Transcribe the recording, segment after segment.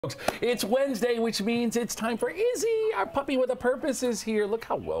It's Wednesday, which means it's time for Izzy. Our puppy with a purpose is here. Look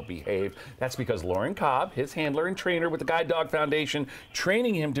how well behaved. That's because Lauren Cobb, his handler and trainer with the Guide Dog Foundation,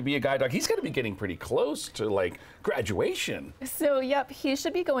 training him to be a guide dog. He's going to be getting pretty close to like graduation. So, yep, he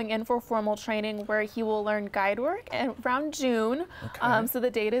should be going in for formal training where he will learn guide work around June. Okay. So the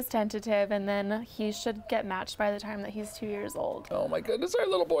date is tentative, and then he should get matched by the time that he's 2 years old. Oh my goodness, our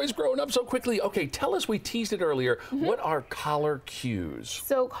little boy's growing up so quickly. Okay, tell us, we teased it earlier, what are collar cues?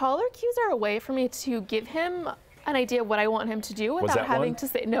 So collar cues are a way for me to give him an idea of what I want him to do without having to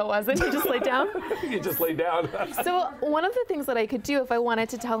say, no, wasn't he just laid down? He just laid down. So one of the things that I could do if I wanted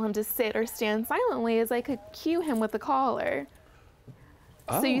to tell him to sit or stand silently is I could cue him with the collar.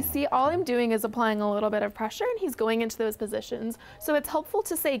 So you see, all I'm doing is applying a little bit of pressure and he's going into those positions. So it's helpful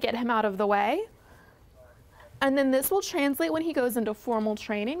to say, get him out of the way. And then this will translate when he goes into formal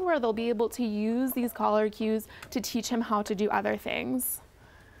training where they'll be able to use these collar cues to teach him how to do other things.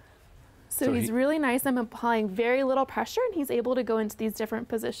 So he's really nice. I'm applying very little pressure and he's able to go into these different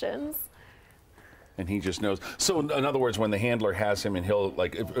positions. And he just knows. So in other words, when the handler has him and he'll,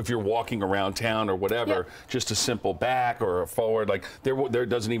 like, if you're walking around town or whatever, just a simple back or a forward, like there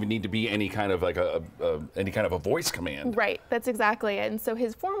doesn't even need to be any kind of like any kind of a voice command. Right, that's exactly it. And so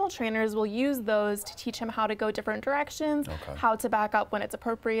his formal trainers will use those to teach him how to go different directions, how to back up when it's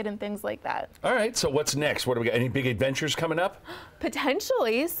appropriate and things like that. All right, so what's next? What do we got? Any big adventures coming up?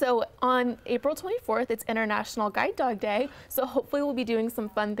 Potentially. So on April 24th, it's International Guide Dog Day. So hopefully we'll be doing some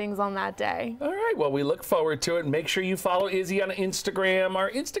fun things on that day. All right. Well, we look forward to it. Make sure you follow Izzy on Instagram, our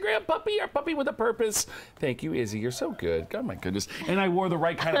Instagram puppy, our puppy with a purpose. Thank you, Izzy. You're so good. God, my goodness. And I wore the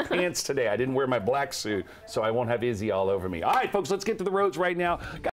right kind of pants today. I didn't wear my black suit, so I won't have Izzy all over me. All right, folks, let's get to the roads right now.